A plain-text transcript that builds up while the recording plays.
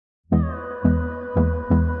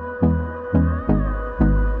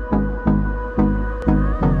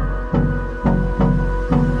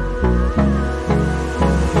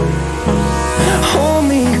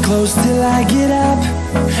close till I get up.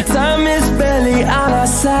 Time is barely on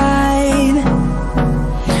our side.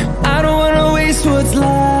 I don't wanna waste what's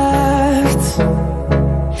left.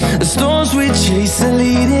 The storms we chase are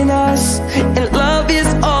leading us, and love is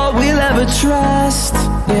all we'll ever trust.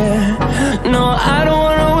 Yeah, no, I don't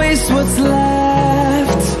wanna waste what's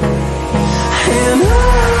left. And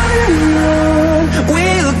on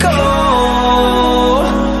we'll go,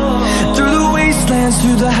 through the wastelands,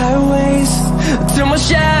 through the highways, till my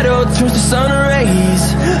shadow turns to sun rays.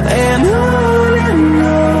 And on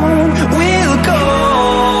we'll go,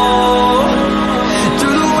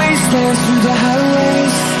 through the wastelands, through the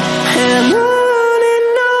highways, and on we'll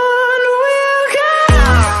go.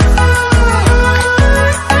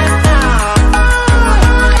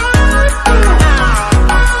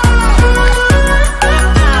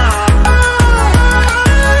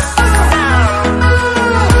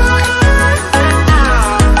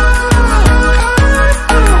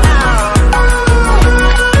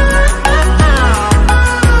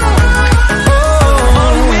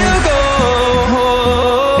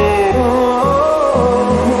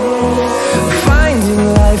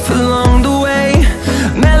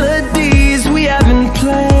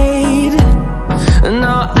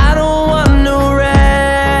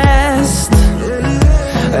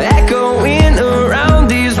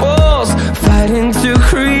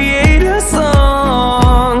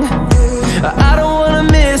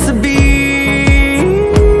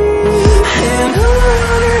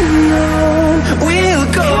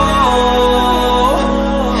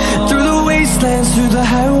 Through the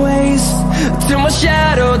highways, till my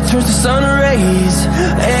shadow turns to sun rays.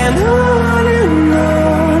 And on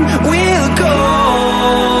we'll go,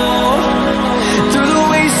 through the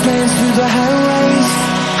wastelands, through the highways,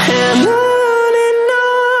 and on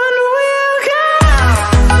we'll go.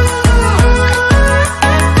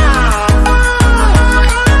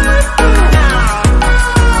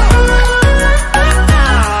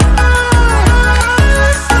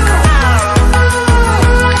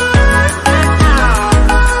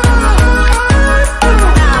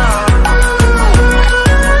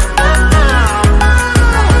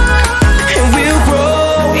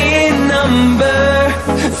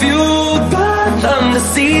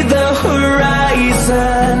 See the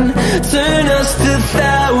horizon, turn us to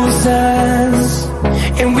thousands,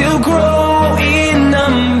 and we'll grow in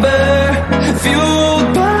number, fueled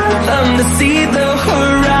by them to see the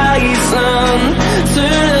horizon,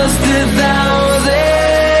 turn us to thousands.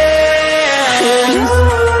 And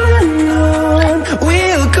on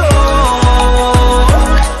we'll go,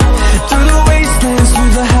 through the wastelands,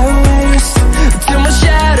 through the highways, till my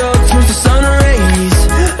shadow turns to sun rays.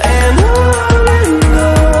 And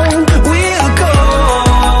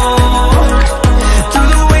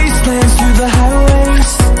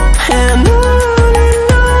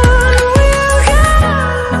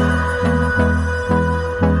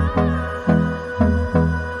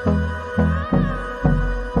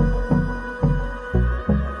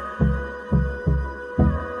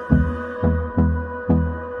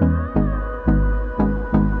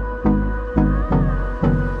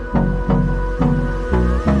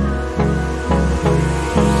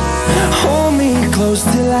close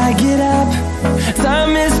till I get up.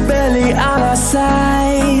 Time is barely on our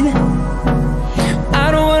side. I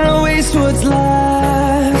don't wanna waste what's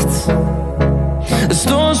left. The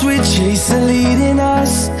storms we chase are leading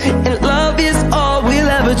us, and love is all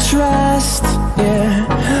we'll ever trust. Yeah,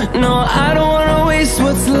 no, I don't wanna waste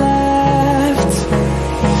what's left.